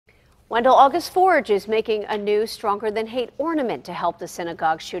Wendell August Forge is making a new Stronger Than Hate ornament to help the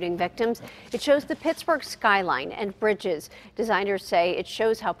synagogue shooting victims. It shows the Pittsburgh skyline and bridges. Designers say it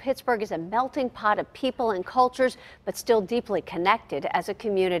shows how Pittsburgh is a melting pot of people and cultures, but still deeply connected as a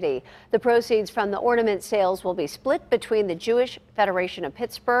community. The proceeds from the ornament sales will be split between the Jewish Federation of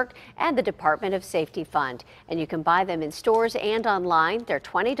Pittsburgh and the Department of Safety Fund. And you can buy them in stores and online. They're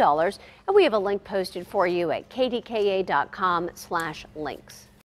 $20. And we have a link posted for you at KDKA.com/links.